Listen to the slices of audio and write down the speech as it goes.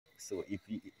So if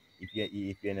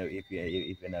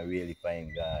you're not really find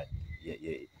God,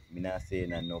 me not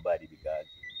saying that nobody because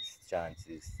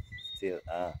chances still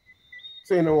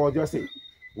So you know what you say?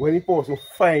 When the person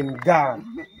find God,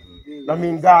 that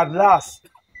means God lost.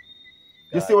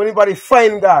 You see, when anybody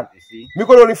find God, you see? we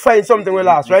could only find something we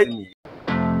lost, right? Listen,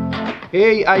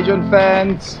 Hey iJohn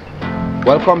fans,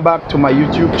 welcome back to my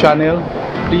YouTube channel.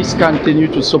 Please continue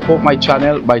to support my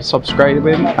channel by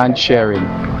subscribing and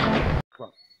sharing.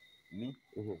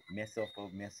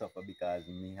 me suffer because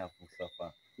me have to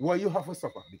suffer. Why you have to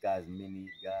suffer? Because me need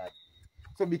God.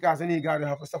 So because you need God, you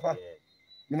have to suffer? Yeah.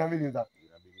 You don't believe that? You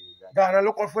don't believe that? God is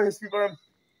looking for his people.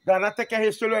 God is taking care of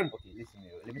his children. Okay, listen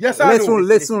here. Let me Yes, show I you- know.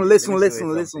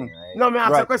 Listen. Right? No, me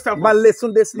ask Right. a question. But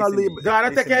listen this now, Listen, Lee.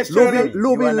 God is taking care of his listen, children. listen.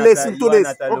 Louis, You are not listen a- to you are this.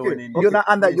 not alone Okay. in You're this. not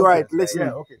under, you're right, Right? listen.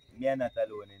 Yeah, okay. Me are not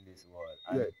alone in this world.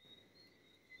 And Yeah.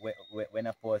 when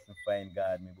a person find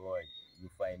God, me boy, you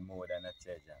find more than a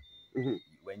treasure.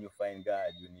 When you find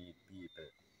God, you need people.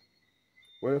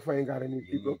 When you find God, you need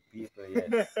You people. need people,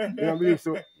 yes. You don't believe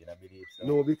so? You don't believe so?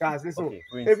 No, because listen, Okay,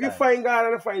 for if you instance- find God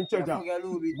and you find treasure,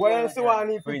 why else do I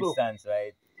need For people? instance,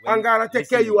 right? And God will take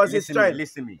care of you as his child.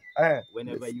 Listen me. Eh.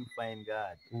 Whenever you find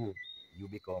God, Mhm. you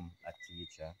become a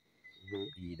teacher.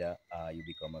 Either you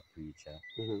become a preacher,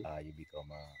 or you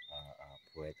become a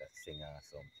poet, a singer, or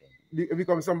something. You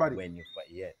become somebody. When you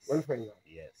yes, When you find God.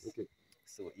 yes. Okay.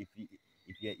 So if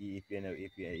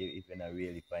you're not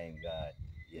really find God,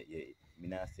 me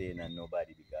not saying that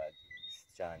nobody because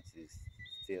chances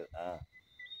still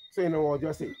So you know what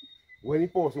you say? When the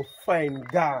person find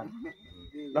God,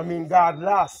 that means God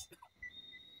lost.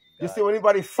 You see, when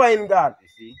anybody find God, you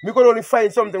see? we could only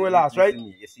find something we lost, right? Listen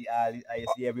me, you see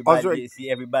everybody. Ozric. You see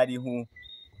everybody who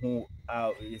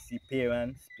you see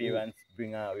parents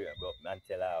bring out and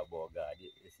tell her about God.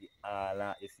 You see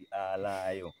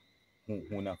all you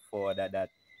who not father that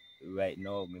right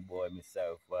now, me boy,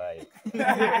 myself, why you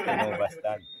don't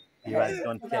understand. Parents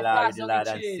don't tell her with the Lord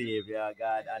and Savior,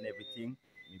 God and everything.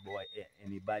 Me boy,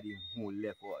 anybody who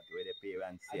left out where the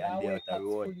parents say and they out the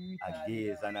road, a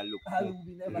gaze and a look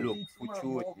for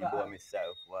truth, me boy,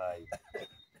 myself, why?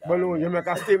 But no, you make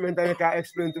a statement and you can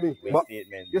explain to me. What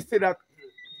statement? You say that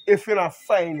if you not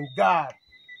find God,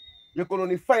 you could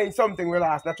only find something we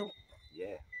lost, not true?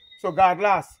 Yeah. So God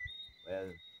lost.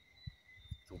 Well,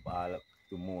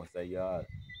 to most of y'all.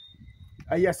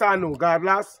 Yes or no, God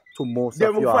lost? To most Them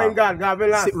of who you find God, God will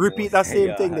lost. repeat that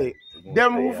same thing there.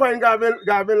 Them who find God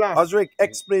will lost. Ozric,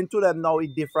 explain to them now a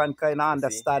different kind of see?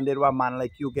 understanding what man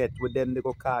like you get with them they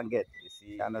go can't get. You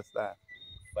see, You understand?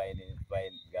 find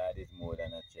God is more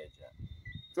than a treasure.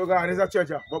 So God is a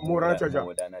treasure, but more than a treasure.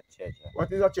 More than a treasure.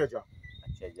 What is a treasure?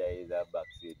 A treasure is a box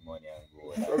with money and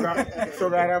gold. So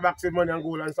God has back with money and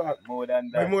gold and so on. More than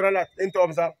But that. more than that, in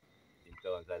terms of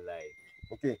life.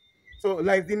 okay. So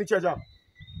life in the treasure.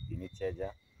 In the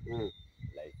treasure,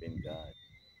 life in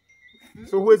God.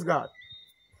 So who is God?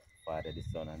 Father, the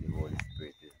Son, and the Holy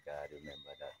Spirit is God.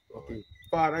 Remember that. Okay.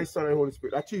 Father, the Son, and the Holy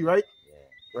Spirit. A tree, right?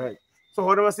 Yeah. Right. So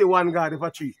how do I say one God if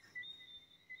a tree?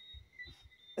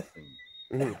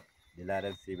 The Lord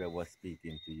and Savior was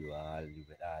speaking to you all the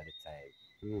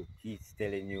time. He's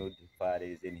telling you the Father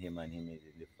is in him and him is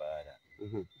in the Father.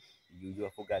 You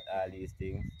forgot all these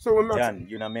things. So John,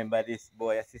 you remember this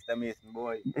boy, a Sister Mason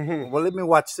boy? Well, let me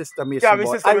watch Sister Mason Yeah,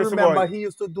 boy. Sister I Mason remember boy. he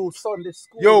used to do Sunday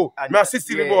school. Yo, And my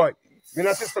sister yeah. boy. Me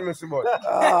not Sister Mason boy.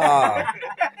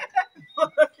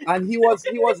 And he was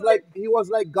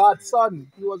like God's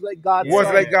son. He was like God's Was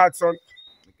son. like God's son.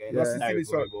 Okay, Yeah. sorry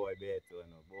Son. for boy,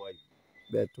 boy.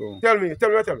 Better. Tell me.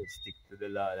 Stick to the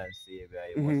Lord and Savior.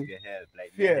 You must get help.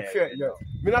 Like Fear, you yeah. know.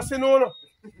 Me not say no.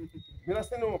 Me not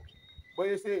say no. But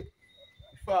you say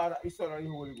Father, His Son, and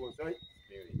the Holy Ghost, right?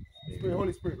 Spirit,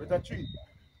 Holy Spirit, with a tree.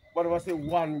 But if I say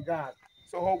one God,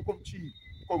 so how come three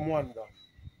come one God?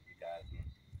 Because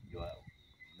you are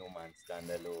no man stand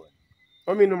alone.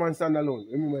 I mean no man stand alone.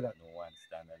 What mean by that? No one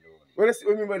stand alone. What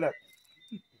you mean by that?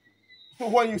 So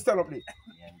when you stand up there? Me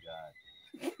and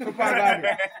God. So far God is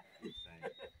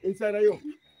Inside. inside of you.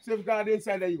 So if God is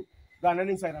inside of you, God is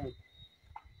inside of me.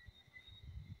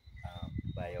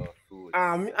 By our fruits,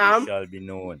 we shall be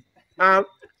known.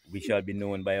 We shall be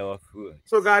known by our fruits.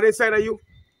 So God is inside of you.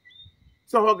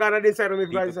 So how God is inside of me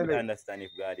if God is People inside could of you? understand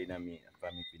if God in me, from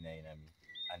if in me,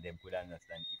 and them could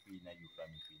understand if He in you, from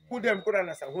if in Who them could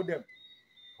understand? Who them?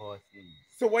 Person.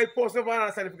 So why possible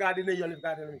understand if God is in you and if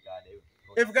God is in me?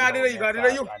 God, If God is in you, God is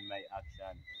in you. And my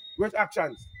action. Which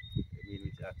actions? I mean,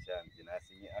 which actions? You know, I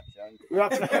see me actions.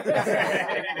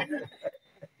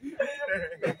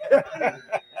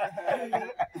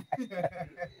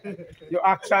 Your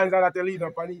actions are that you lead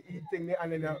up and eat things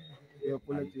and then you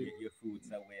pull it. Your fruits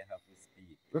are where you have to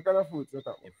speak. What kind of fruits you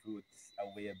talk The about? fruits are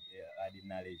where are the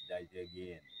knowledge that you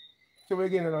gain. So where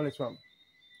you getting the knowledge from?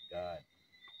 God,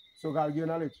 So God give you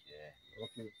knowledge? yeah,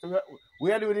 Okay. So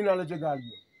where do you the knowledge of God give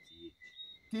you?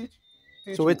 teach. Teach?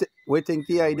 Teach So who? we think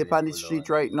T.I. on the street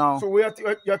right now. So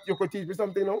you could teach me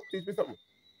something now? Teach me something.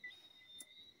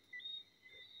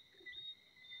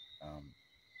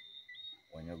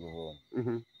 When you go home,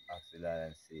 Mm-hmm. ask the Lord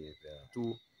and Savior.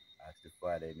 Two. Ask the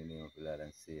Father in the name of the Lord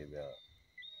and Savior.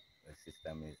 The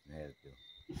system is to help you.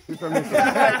 Sister Miss.